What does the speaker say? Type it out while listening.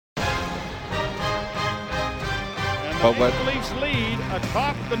The Maple Leafs lead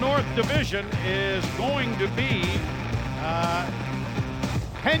atop the North Division is going to be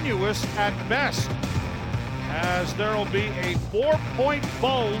tenuous at best, as there will be a 4-point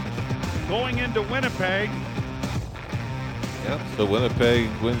bulge going into Winnipeg. Yep, so Winnipeg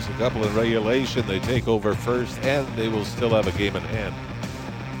wins a couple in regulation. They take over first, and they will still have a game in hand.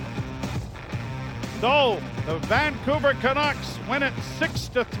 So the Vancouver Canucks win it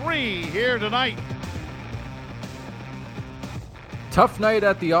 6-3 here tonight. Tough night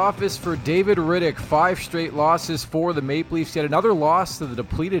at the office for David Rittich. 5 straight losses for the Maple Leafs. Yet another loss to the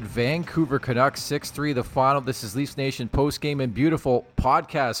depleted Vancouver Canucks. 6-3 the final. This is Leafs Nation postgame in beautiful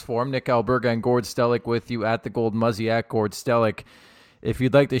podcast form. Nick Alberga and Gord Stellick with you at the Gold Muzzy at Gord Stellick. If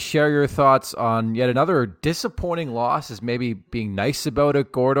you'd like to share your thoughts on yet another disappointing loss, as maybe being nice about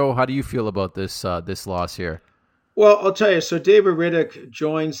it, Gordo, how do you feel about this loss here? Well, I'll tell you, so David Rittich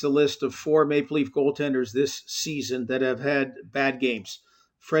joins the list of 4 Maple Leaf goaltenders this season that have had bad games.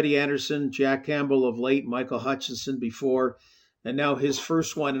 Freddie Anderson, Jack Campbell of late, Michael Hutchinson before, and now his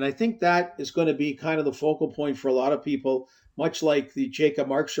first one. And I think that is going to be kind of the focal point for a lot of people, much like the Jacob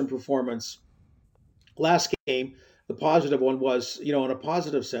Markstrom performance last game. The positive one was, in a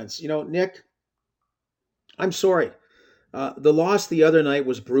positive sense. Nick, I'm sorry. The loss the other night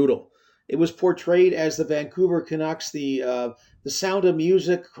was brutal. It was portrayed as the Vancouver Canucks, the Sound of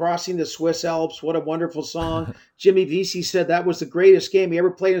Music, crossing the Swiss Alps. What a wonderful song. Jimmy Vesey said that was the greatest game he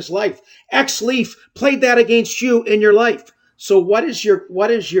ever played in his life. Ex-Leaf played that against you in your life. So what is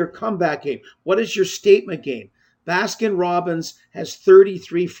your comeback game? What is your statement game? Baskin-Robbins has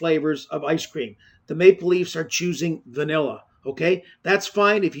 33 flavors of ice cream. The Maple Leafs are choosing vanilla. Okay, that's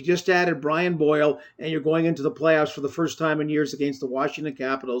fine if you just added Brian Boyle and you're going into the playoffs for the first time in years against the Washington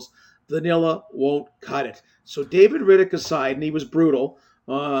Capitals. Vanilla won't cut it. So David Rittich aside, and he was brutal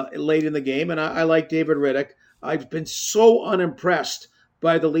late in the game, and I like David Rittich. I've been so unimpressed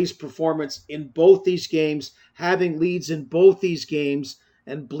by the Leafs' performance in both these games, having leads in both these games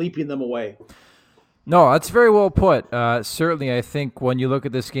and bleeping them away. No, that's very well put. Certainly, I think when you look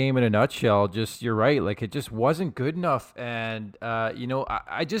at this game in a nutshell, you're right. Like, it just wasn't good enough. And,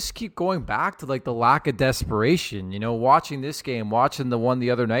 I just keep going back to, like, the lack of desperation. Watching this game, watching the one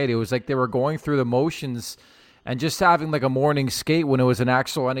the other night, it was like they were going through the motions and just having, like, a morning skate when it was an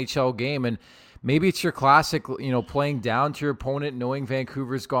actual NHL game. And maybe it's your classic, playing down to your opponent, knowing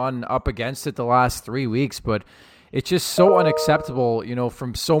Vancouver's gone up against it the last 3 weeks. But it's just so unacceptable,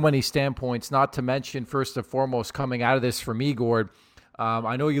 from so many standpoints, not to mention, first and foremost, coming out of this for me, Gord.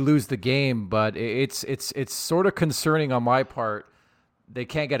 I know you lose the game, but it's sort of concerning on my part. They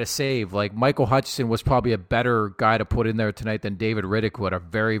can't get a save. Like, Michael Hutchinson was probably a better guy to put in there tonight than David Rittich would. A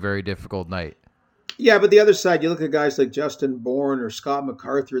very, very difficult night. Yeah, but the other side, you look at guys like Justin Bourne or Scott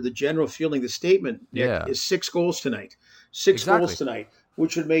MacArthur, the general feeling, the statement, Nick, is 6 goals tonight. Six goals tonight,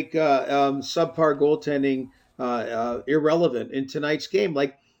 which would make subpar goaltending irrelevant in tonight's game.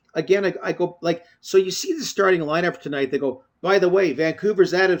 Like, again, I go, like, so you see the starting lineup tonight. They go, by the way,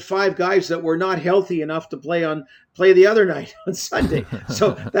 Vancouver's added 5 guys that were not healthy enough to play the other night on Sunday.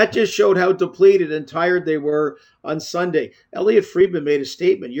 So that just showed how depleted and tired they were on Sunday. Elliot Friedman made a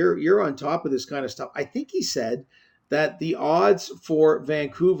statement. You're on top of this kind of stuff. I think he said that the odds for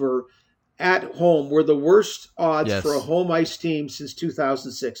Vancouver at home were the worst odds for a home ice team since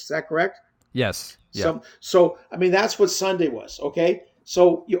 2006. Is that correct? Yes. Yeah. So I mean, that's what Sunday was. Okay.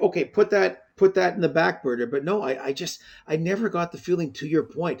 So put that in the back burner. But no, I never got the feeling, to your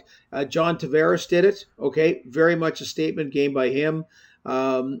point. John Tavares did it. Okay. Very much a statement game by him.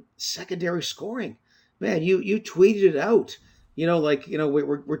 Secondary scoring, man, you tweeted it out.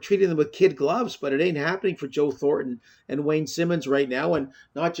 We're treating them with kid gloves, but it ain't happening for Joe Thornton and Wayne Simmons right now. And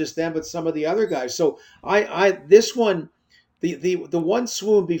not just them, but some of the other guys. So this one, the one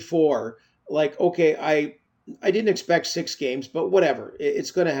swoon before, like, okay, I didn't expect 6 games, but whatever,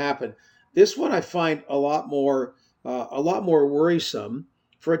 it's going to happen. This one I find a lot more worrisome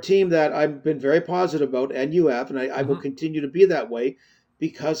for a team that I've been very positive about, and you have, and I will continue to be that way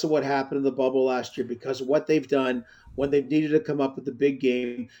because of what happened in the bubble last year, because of what they've done when they've needed to come up with the big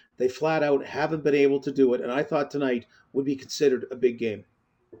game. They flat out haven't been able to do it, and I thought tonight would be considered a big game.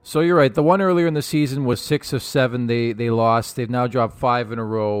 So you're right. The one earlier in the season was 6 of 7. They lost. They've now dropped 5 in a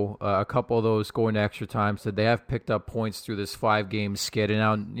row. A couple of those going to extra time. So they have picked up points through this 5-game skid. And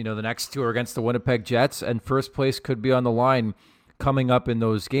now, the next 2 are against the Winnipeg Jets, and first place could be on the line coming up in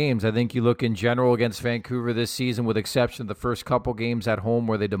those games. I think you look in general against Vancouver this season, with exception of the first couple games at home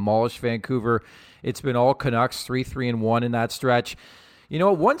where they demolished Vancouver, it's been all Canucks, 3-3-1 in that stretch.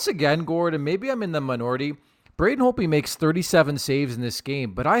 Once again, Gord, and maybe I'm in the minority, Braden Holtby makes 37 saves in this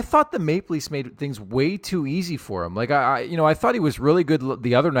game, but I thought the Maple Leafs made things way too easy for him. Like I thought he was really good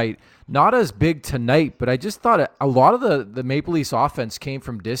the other night. Not as big tonight, but I just thought a lot of the Maple Leafs offense came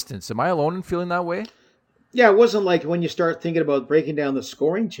from distance. Am I alone in feeling that way? Yeah, it wasn't like when you start thinking about breaking down the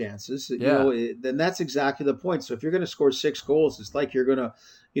scoring chances, then that's exactly the point. So if you're going to score 6 goals, it's like you're going to,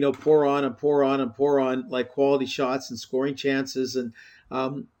 pour on and pour on and pour on like quality shots and scoring chances. And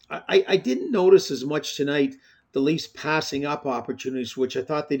I didn't notice as much tonight the Leafs passing up opportunities, which I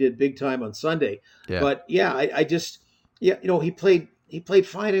thought they did big time on Sunday. Yeah. But yeah, I just, he played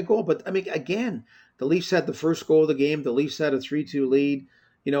fine in goal. But I mean, again, the Leafs had the first goal of the game. The Leafs had a 3-2 lead.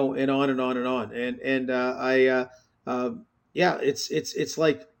 And on and on and on. It's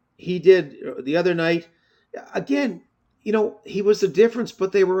like he did the other night. Again, he was the difference,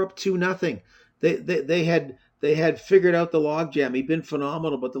 but they were up 2-0. They had figured out the logjam. He'd been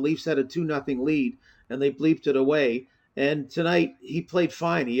phenomenal, but the Leafs had a 2-0 lead, and they bleeped it away. And tonight he played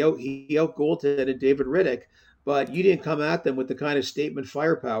fine. He out goaltended David Rittich, but you didn't come at them with the kind of statement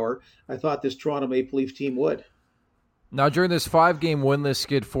firepower I thought this Toronto Maple Leaf team would. Now, during this 5-game winless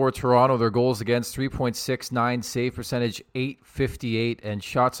skid for Toronto, their goals against 3.69, save percentage 858, and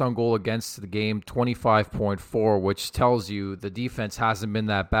shots on goal against the game 25.4, which tells you the defense hasn't been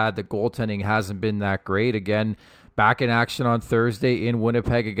that bad. The goaltending hasn't been that great. Again, back in action on Thursday in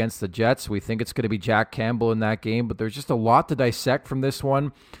Winnipeg against the Jets. We think it's going to be Jack Campbell in that game, but there's just a lot to dissect from this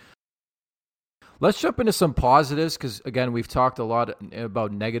one. Let's jump into some positives because, again, we've talked a lot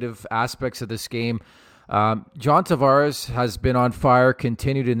about negative aspects of this game. John Tavares has been on fire,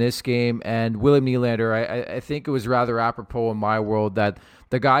 continued in this game, and William Nylander, I think it was rather apropos in my world that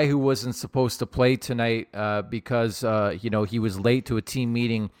the guy who wasn't supposed to play tonight because he was late to a team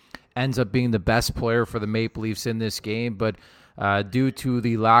meeting ends up being the best player for the Maple Leafs in this game. But due to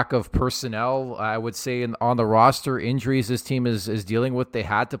the lack of personnel, I would say on the roster, injuries this team is dealing with, they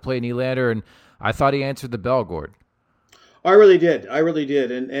had to play Nylander, and I thought he answered the bell, Gord. I really did,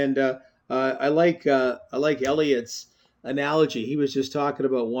 and I like Elliott's analogy. He was just talking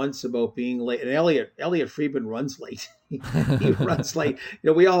about being late. And Elliott Friedman runs late. He runs late.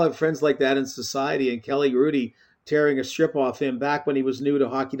 We all have friends like that in society. And Kelly Rudy tearing a strip off him back when he was new to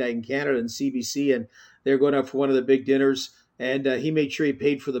Hockey Night in Canada and CBC, and they were going out for one of the big dinners. And he made sure he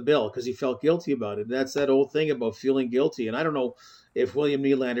paid for the bill because he felt guilty about it. That's that old thing about feeling guilty. And I don't know if William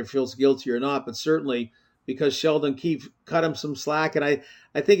Nylander feels guilty or not, but certainly because Sheldon Keefe cut him some slack. And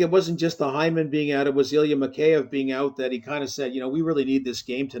I think it wasn't just the Hyman being out, it was Ilya Mikheyev being out that he kind of said, we really need this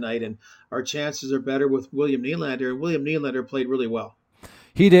game tonight, and our chances are better with William Nylander. And William Nylander played really well.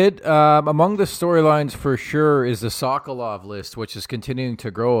 He did. Among the storylines for sure is the Sokolov list, which is continuing to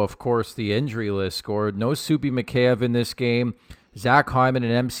grow. Of course, the injury list scored. No Subi Mikheyev in this game. Zach Hyman,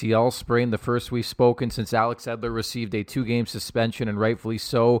 an MCL sprain, the first we've spoken since Alex Edler received a 2-game suspension, and rightfully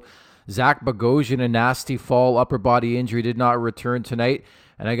so. Zach Bogosian, a nasty fall, upper body injury, did not return tonight.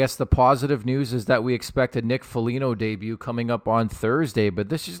 And I guess the positive news is that we expect a Nick Foligno debut coming up on Thursday. But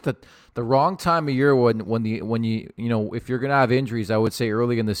this is the wrong time of year when if you're going to have injuries, I would say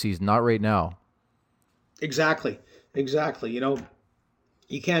early in the season, not right now. Exactly.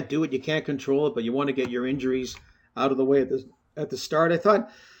 You can't do it, you can't control it, but you want to get your injuries out of the way at the start. I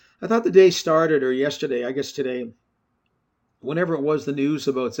thought the day started, or yesterday, I guess today, whenever it was the news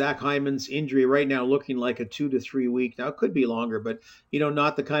about Zach Hyman's injury right now looking like a 2 to 3 week. Now it could be longer, but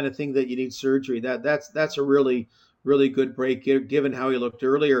not the kind of thing that you need surgery. That's a really, really good break given how he looked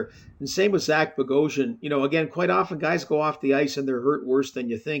earlier. And same with Zach Bogosian. Again, quite often guys go off the ice and they're hurt worse than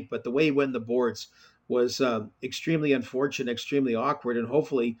you think, but the way he went the boards was extremely unfortunate, extremely awkward, and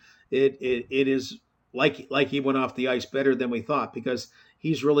hopefully it is like he went off the ice better than we thought, because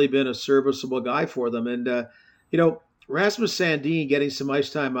he's really been a serviceable guy for them. And Rasmus Sandin getting some ice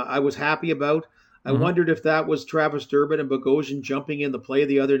time, I was happy about. I wondered if that was Travis Durbin and Bogosian jumping in the play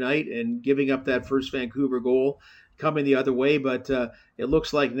the other night and giving up that first Vancouver goal coming the other way. But it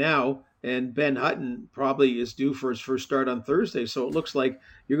looks like now, and Ben Hutton probably is due for his first start on Thursday. So it looks like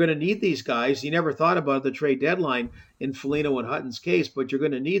you're going to need these guys. You never thought about the trade deadline in Foligno and Hutton's case, but you're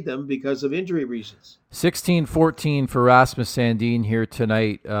going to need them because of injury reasons. 16-14 for Rasmus Sandin here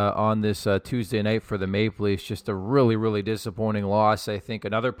tonight on this Tuesday night for the Maple Leafs. Just a really, really disappointing loss. I think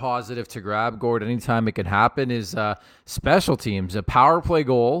another positive to grab, Gord, anytime it can happen, is special teams. A power play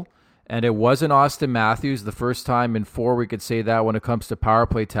goal, and it wasn't Austin Matthews. The first time in 4 we could say that when it comes to power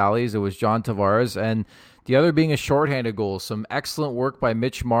play tallies. It was John Tavares, and the other being a shorthanded goal. Some excellent work by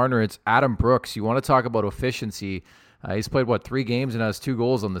Mitch Marner. It's Adam Brooks. You want to talk about efficiency. He's played, 3 games and has 2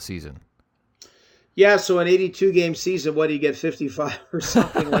 goals on the season. Yeah, so an 82 game season, what do you get, 55 or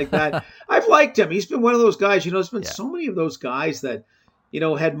something like that? I've liked him. He's been one of those guys, there's been Yeah. so many of those guys that,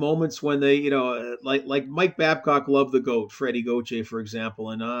 had moments when they, like Mike Babcock loved the GOAT, Freddie Gauthier, for example,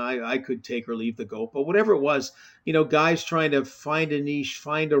 and I could take or leave the GOAT, but whatever it was, guys trying to find a niche,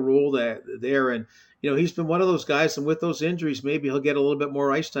 find a role there. And, he's been one of those guys, and with those injuries, maybe he'll get a little bit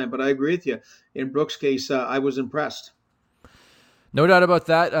more ice time, but I agree with you. In Brooks' case, I was impressed. No doubt about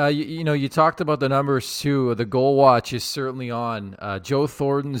that. You talked about the numbers too. The goal watch is certainly on. Joe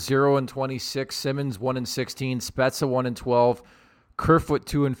Thornton 0-26, Simmons 1-16, Spezza 1-12, Kerfoot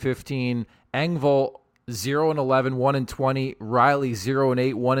 2-15, Engvall 0-11, 1-20, Riley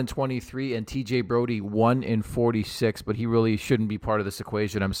 0-8, 1-23, and TJ Brody 1-46. But he really shouldn't be part of this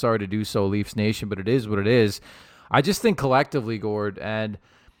equation. I'm sorry to do so, Leafs Nation, but it is what it is. I just think collectively, Gord, and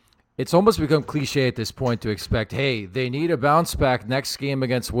it's almost become cliche at this point to expect, hey, they need a bounce back next game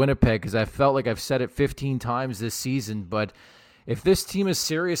against Winnipeg, because I felt like I've said it 15 times this season. But if this team is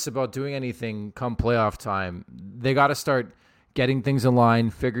serious about doing anything come playoff time, they got to start getting things in line,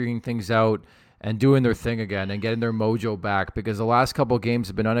 figuring things out, and doing their thing again and getting their mojo back, because the last couple of games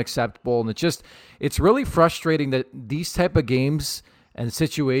have been unacceptable. And it's really frustrating that these type of games and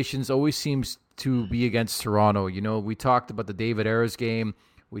situations always seems to be against Toronto. We talked about the David Ayres game.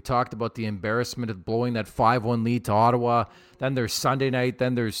 We talked about the embarrassment of blowing that 5-1 lead to Ottawa. Then there's Sunday night.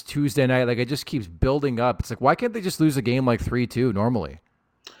 Then there's Tuesday night. Like, it just keeps building up. It's like, why can't they just lose a game like 3-2 normally?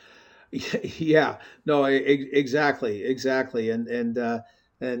 Yeah, no, exactly.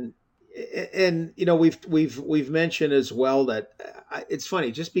 And we've mentioned as well that it's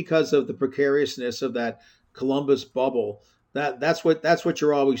funny, just because of the precariousness of that Columbus bubble. That's what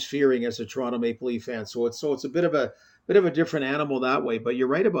you're always fearing as a Toronto Maple Leaf fan. So it's a bit of a different animal that way. But you're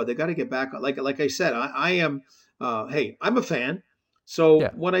right about it. They got to get back. Like I said, I am. Hey, I'm a fan. So Yeah.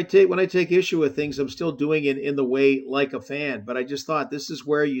 when I take issue with things, I'm still doing it in the way like a fan. But I just thought this is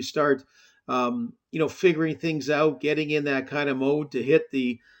where you start, figuring things out, getting in that kind of mode to hit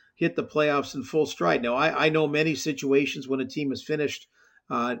the playoffs in full stride. Now I know many situations when a team has finished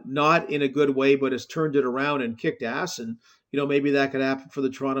not in a good way, but has turned it around and kicked ass, and maybe that could happen for the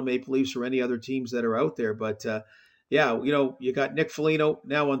Toronto Maple Leafs or any other teams that are out there. But yeah, you got Nick Foligno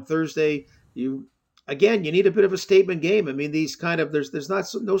now on Thursday. You need a bit of a statement game. I mean, these kind of there's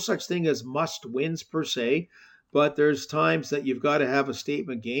no such thing as must wins per se, but there's times that you've got to have a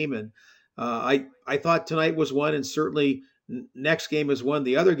statement game. And I thought tonight was one, and certainly next game is one.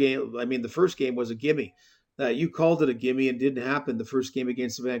 The other game, I mean, the first game was a gimme. You called it a gimme and didn't happen the first game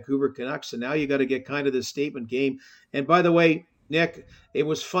against the Vancouver Canucks. And now you got to get kind of this statement game. And by the way, Nick, it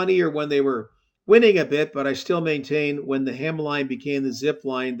was funnier when they were winning a bit, but I still maintain when the hem line became the zip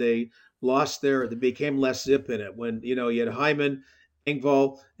line, they became less zip in it. When, you had Hyman,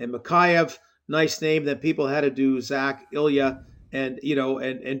 Engvall, and Mikheyev, nice name that people had to do Zach, Ilya, and,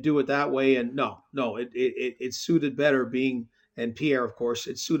 and do it that way. And no, it suited better being, and Pierre, of course,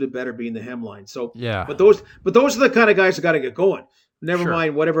 it suited better being the hem line. So, yeah, but those are the kind of guys that got to get going. Never Sure.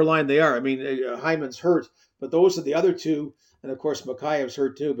 mind whatever line they are. I mean, Hyman's hurt, but those are the other two. And of course, Mikheyev's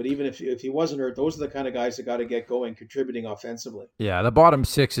hurt too. But even if he wasn't hurt, those are the kind of guys that got to get going, contributing offensively. Yeah, the bottom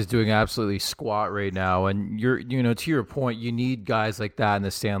six is doing absolutely squat right now. And to your point, you need guys like that in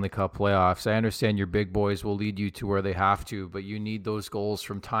the Stanley Cup playoffs. I understand your big boys will lead you to where they have to, but you need those goals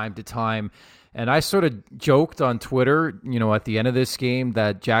from time to time. And I sort of joked on Twitter, at the end of this game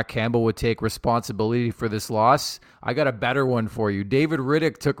that Jack Campbell would take responsibility for this loss. I got a better one for you. David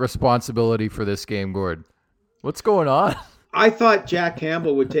Riddick took responsibility for this game, Gord. What's going on? I thought Jack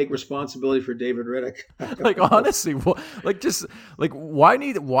Campbell would take responsibility for David Riddick. Like, honestly,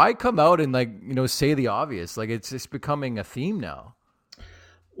 why come out and say the obvious? Like, it's just becoming a theme now.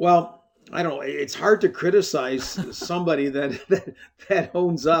 Well, I don't know. It's hard to criticize somebody that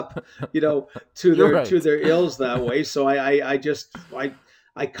owns up, to their ills that way. So I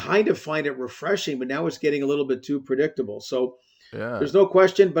kind of find it refreshing, but now it's getting a little bit too predictable. So Yeah. there's no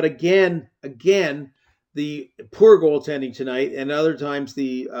question. But again, the poor goaltending tonight, and other times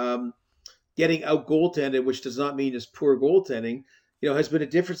the getting out goaltended, which does not mean it's poor goaltending, has been a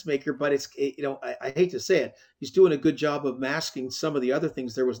difference maker. But it's, I hate to say it, he's doing a good job of masking some of the other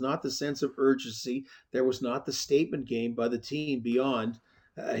things. There was not the sense of urgency. There was not the statement game by the team beyond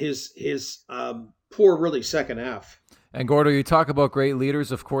his poor, really, second half. And Gordo, you talk about great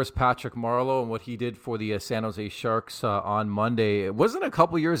leaders, of course, Patrick Marleau and what he did for the San Jose Sharks on Monday. It wasn't a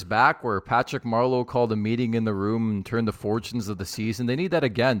couple years back where Patrick Marleau called a meeting in the room and turned the fortunes of the season. They need that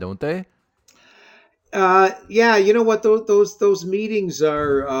again, don't they? Yeah, you know what? Those meetings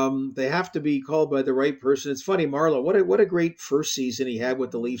are they have to be called by the right person. It's funny, Marlowe. What a great first season he had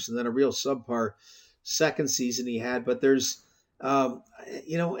with the Leafs, and then a real subpar second season he had. But there's, and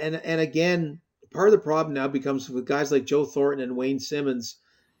again, part of the problem now becomes with guys like Joe Thornton and Wayne Simmons.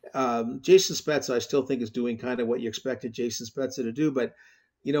 Jason Spezza, I still think is doing kind of what you expected Jason Spezza to do. But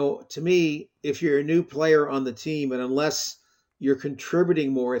to me, if you're a new player on the team, and unless you're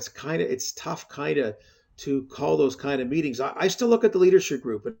contributing more, it's tough kind of to call those kind of meetings. I still look at the leadership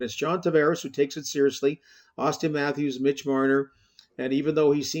group, and it's John Tavares who takes it seriously, Austin Matthews, Mitch Marner, and even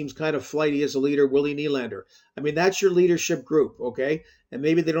though he seems kind of flighty as a leader, Willie Nylander. I mean, that's your leadership group, okay? And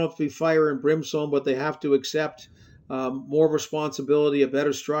maybe they don't have to be fire and brimstone, but they have to accept more responsibility, a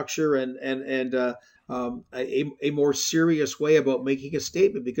better structure, and a more serious way about making a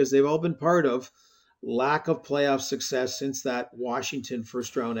statement, because they've all been part of lack of playoff success since that Washington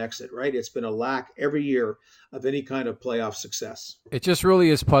first round exit, right? It's been a lack every year of any kind of playoff success. It just really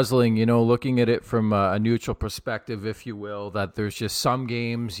is puzzling, looking at it from a neutral perspective, if you will, that there's just some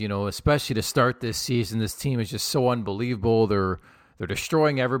games, especially to start this season, this team is just so unbelievable. They're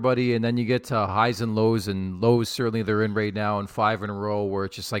destroying everybody, and then you get to highs and lows certainly they're in right now, and 5 in a row where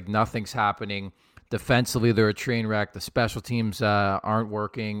it's just like nothing's happening. Defensively, they're a train wreck. The special teams aren't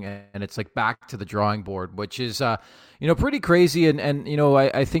working, and it's like back to the drawing board, which is, pretty crazy. And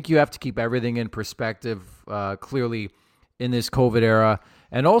I think you have to keep everything in perspective, clearly, in this COVID era,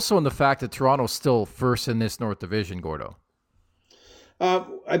 and also in the fact that Toronto's still first in this North Division, Gordo.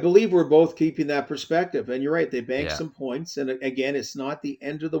 I believe we're both keeping that perspective, and you're right. They banked some points, and again, it's not the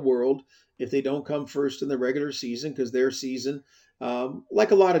end of the world if they don't come first in the regular season, because their season.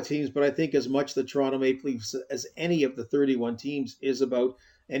 Like a lot of teams, but I think as much the Toronto Maple Leafs as any of the 31 teams is about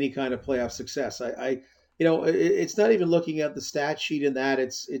any kind of playoff success. It's not even looking at the stat sheet in that.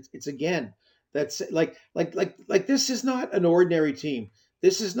 It's again, that's like this is not an ordinary team.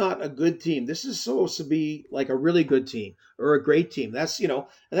 This is not a good team. This is supposed to be like a really good team or a great team. And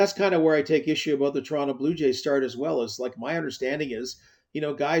that's kind of where I take issue about the Toronto Blue Jays start as well. Is like my understanding is,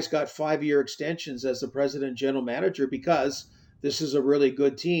 guys got 5-year extensions as the president and general manager because this is a really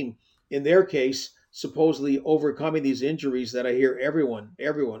good team. In their case, supposedly overcoming these injuries that I hear everyone,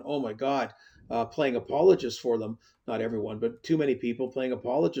 oh my God, playing apologists for them. Not everyone, but too many people playing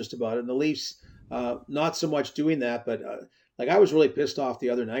apologists about it. And the Leafs, not so much doing that, but I was really pissed off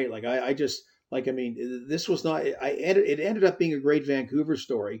the other night. This was not. It ended up being a great Vancouver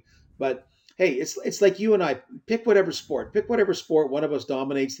story, but hey, it's like you and I pick whatever sport. One of us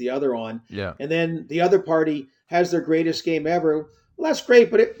dominates the other on, yeah, and then the other party has their greatest game ever. Well, that's great,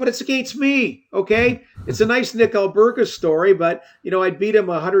 but it's against me, okay? It's a nice Nick Alberga story, but I'd beat him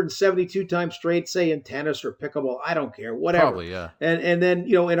 172 times straight, say in tennis or pickleball. I don't care, whatever. Probably, yeah. And then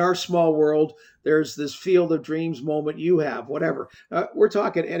in our small world, there's this field of dreams moment you have, whatever. We're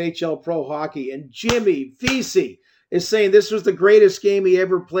talking NHL pro hockey, and Jimmy Vesey is saying this was the greatest game he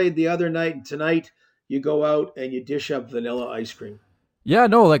ever played the other night, and tonight you go out and you dish up vanilla ice cream. Yeah,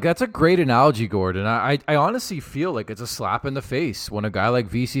 no, that's a great analogy, Gordon. I honestly feel like it's a slap in the face when a guy like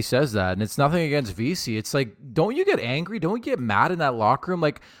VC says that, and it's nothing against VC. It's like, don't you get angry? Don't you get mad in that locker room?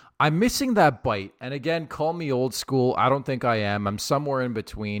 Like, I'm missing that bite. And again, call me old school. I don't think I am. I'm somewhere in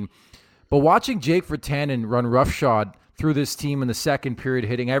between. But watching Jake Virtanen run roughshod through this team in the second period,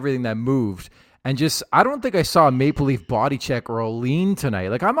 hitting everything that moved, and just, I don't think I saw a Maple Leaf body check or a lean tonight.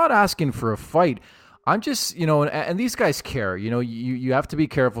 Like, I'm not asking for a fight. I'm just, and these guys care. You have to be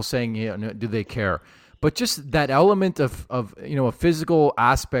careful saying, do they care? But just that element of a physical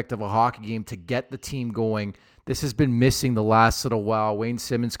aspect of a hockey game to get the team going, this has been missing the last little while. Wayne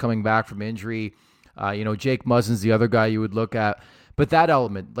Simmons coming back from injury. Jake Muzzin's the other guy you would look at. But that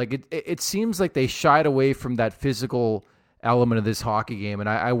element, like it seems like they shied away from that physical element of this hockey game. And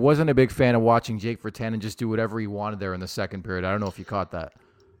I wasn't a big fan of watching Jake Virtanen just do whatever he wanted there in the second period. I don't know if you caught that.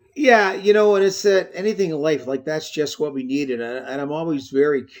 Yeah, and it's that anything in life, like that's just what we needed. And I'm always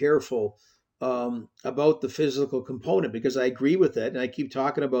very careful about the physical component, because I agree with it. And I keep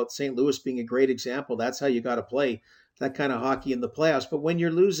talking about St. Louis being a great example. That's how you got to play that kind of hockey in the playoffs. But when you're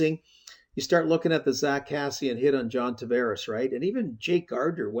losing, you start looking at the Zach Kassian hit on John Tavares, right? And even Jake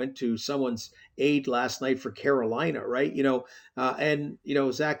Gardner went to someone's aid last night for Carolina, right? Zach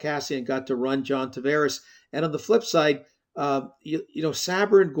Kassian got to run John Tavares. And on the flip side,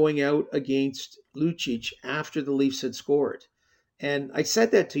 Sabrin going out against Lucic after the Leafs had scored. And I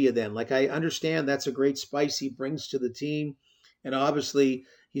said that to you then. Like, I understand that's a great spice he brings to the team. And obviously,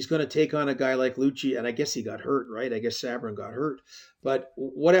 he's going to take on a guy like Lucic. And I guess he got hurt, right? I guess Sabrin got hurt. But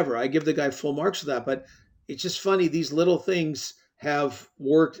whatever. I give the guy full marks for that. But it's just funny. These little things have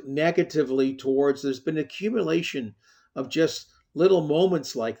worked negatively towards, there's been accumulation of just little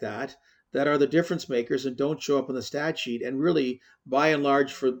moments like that that are the difference makers and don't show up on the stat sheet. And really, by and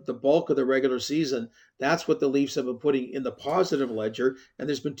large, for the bulk of the regular season, that's what the Leafs have been putting in the positive ledger. And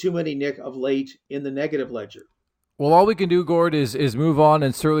there's been too many, Nick, of late in the negative ledger. Well, all we can do, Gord, is move on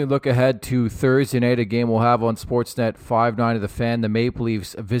and certainly look ahead to Thursday night, a game we'll have on Sportsnet 5-9 of the Fan, the Maple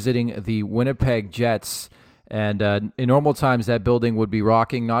Leafs visiting the Winnipeg Jets. And in normal times, that building would be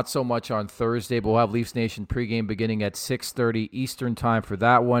rocking. Not so much on Thursday, but we'll have Leafs Nation pregame beginning at 6:30 Eastern time for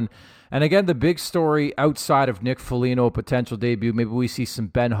that one. And again, the big story outside of Nick Foligno, potential debut, maybe we see some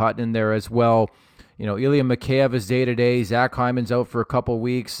Ben Hutton in there as well. You know, Ilya Mikheyev is day-to-day. Zach Hyman's out for a couple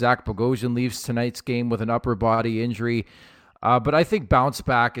weeks. Zach Bogosian leaves tonight's game with an upper body injury. But I think bounce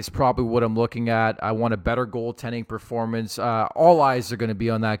back is probably what I'm looking at. I want a better goaltending performance. All eyes are going to be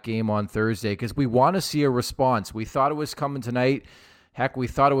on that game on Thursday because we want to see a response. We thought it was coming tonight. Heck, we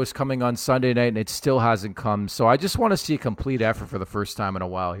thought it was coming on Sunday night, and it still hasn't come. So I just want to see a complete effort for the first time in a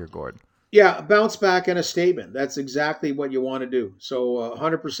while here, Gord. Yeah, bounce back and a statement. That's exactly what you want to do. So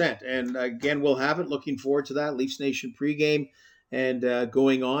 100%. And again, we'll have it. Looking forward to that. Leafs Nation pregame and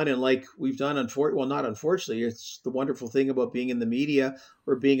going on. And like we've done, not unfortunately, it's the wonderful thing about being in the media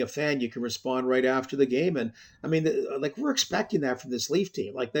or being a fan. You can respond right after the game. And I mean, like we're expecting that from this Leaf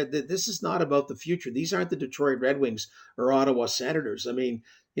team. Like this is not about the future. These aren't the Detroit Red Wings or Ottawa Senators. I mean,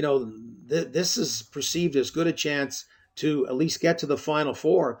 you know, this is perceived as good a chance to at least get to the Final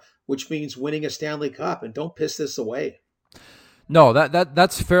Four, which means winning a Stanley Cup. And don't piss this away. No,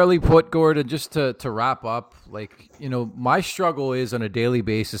 that's fairly put, Gordon. Just to wrap up, like, you know, my struggle is on a daily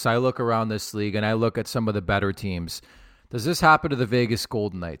basis. I look around this league and I look at some of the better teams. Does this happen to the Vegas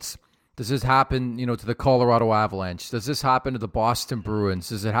Golden Knights? Does this happen, you know, to the Colorado Avalanche? Does this happen to the Boston Bruins?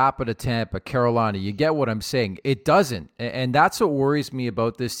 Does it happen to Tampa, Carolina? You get what I'm saying. It doesn't. And that's what worries me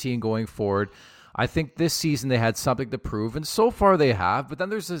about this team going forward. I think this season they had something to prove, and so far they have. But then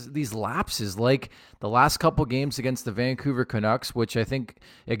there's these lapses, like the last couple games against the Vancouver Canucks, which I think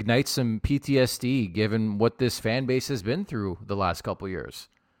ignites some PTSD given what this fan base has been through the last couple years.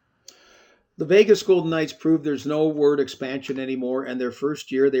 The Vegas Golden Knights proved there's no word expansion anymore, and their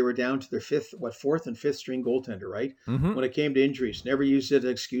first year they were down to their fourth and fifth string goaltender, right? Mm-hmm. When it came to injuries, never used it as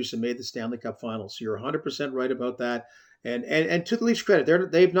an excuse and made the Stanley Cup Finals. So you're 100% right about that. And to the Leafs'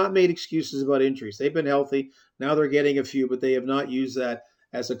 credit, they've not made excuses about injuries. They've been healthy. Now they're getting a few, but they have not used that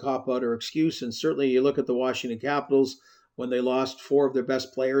as a cop-out or excuse. And certainly you look at the Washington Capitals when they lost four of their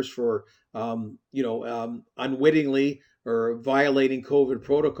best players for, unwittingly or violating COVID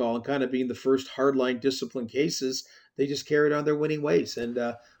protocol and kind of being the first hardline discipline cases. They just carried on their winning ways. And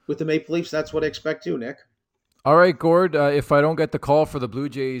with the Maple Leafs, that's what I expect too, Nick. All right, Gord, if I don't get the call for the Blue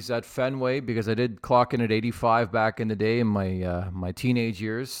Jays at Fenway, because I did clock in at 85 back in the day in my teenage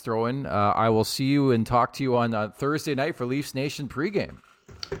years throwing, I will see you and talk to you on Thursday night for Leafs Nation pregame.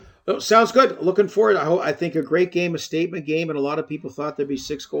 Oh, sounds good. Looking forward. I think a great game, a statement game, and a lot of people thought there'd be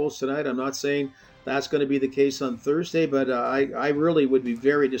 6 goals tonight. I'm not saying that's going to be the case on Thursday, but I really would be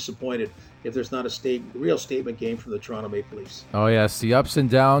very disappointed if there's not a real statement game from the Toronto Maple Leafs. Oh, yes, the ups and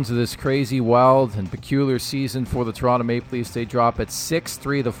downs of this crazy, wild, and peculiar season for the Toronto Maple Leafs. They drop at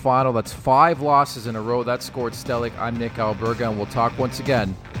 6-3 the final. That's 5 losses in a row. That's Gord Stellick. I'm Nick Alberga, and we'll talk once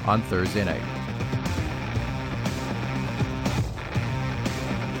again on Thursday night.